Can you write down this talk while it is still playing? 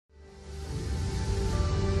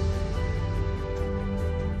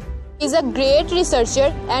He is a great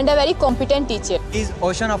researcher and a very competent teacher. He is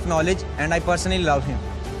ocean of knowledge and I personally love him.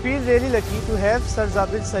 I feel really lucky to have Sir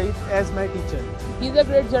Zabir Saeed as my teacher. He is a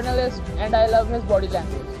great journalist and I love his body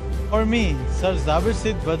language. For me, Sir Zabir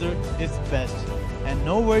Saeed Badar is best and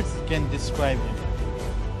no words can describe him.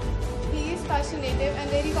 He is passionate and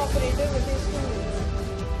very cooperative with his students.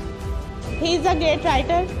 He is a great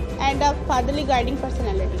writer and a fatherly guiding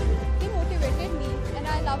personality. He motivated me and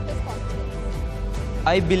I love his confidence.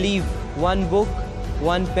 I believe one book,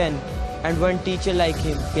 one pen and one teacher like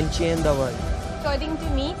him can change the world. According to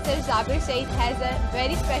me, Sir Zabir Saeed has a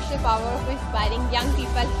very special power of inspiring young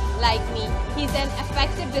people like me. He is an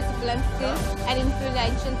effective, disciplined, skilled and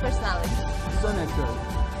influential personality. So natural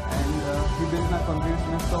and he builds my confidence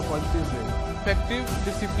in a so positive way. Effective,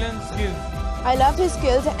 disciplined, skills. I love his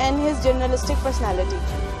skills and his journalistic personality.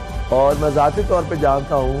 और मैं ज़ाती तौर पे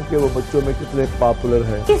जानता हूँ कि वो बच्चों में कितने पॉपुलर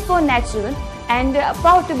हैं। He is so natural and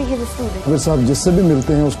proud to be his student. अगर साहब जिससे भी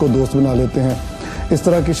मिलते हैं उसको दोस्त बना लेते हैं। इस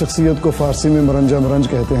तरह की शख्सियत को फारसी में मरंज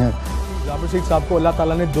कहते हैं। जाबिर सईद साहब को अल्लाह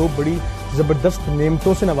ताला ने दो बड़ी ज़बरदस्त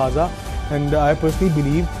नेमतों से नवाजा and I personally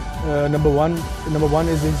believe number one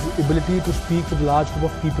is his ability to speak to a large group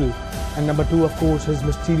of people and number two of course his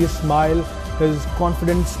mysterious smile, his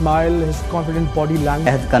confident smile, his confident body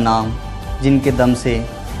language. अहद का नाम जिनके दम से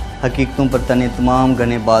हकीकतों पर तने तमाम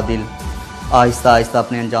गने बादल आहिस्ता आहिस्ता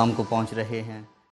अपने अंजाम को पहुंच रहे हैं।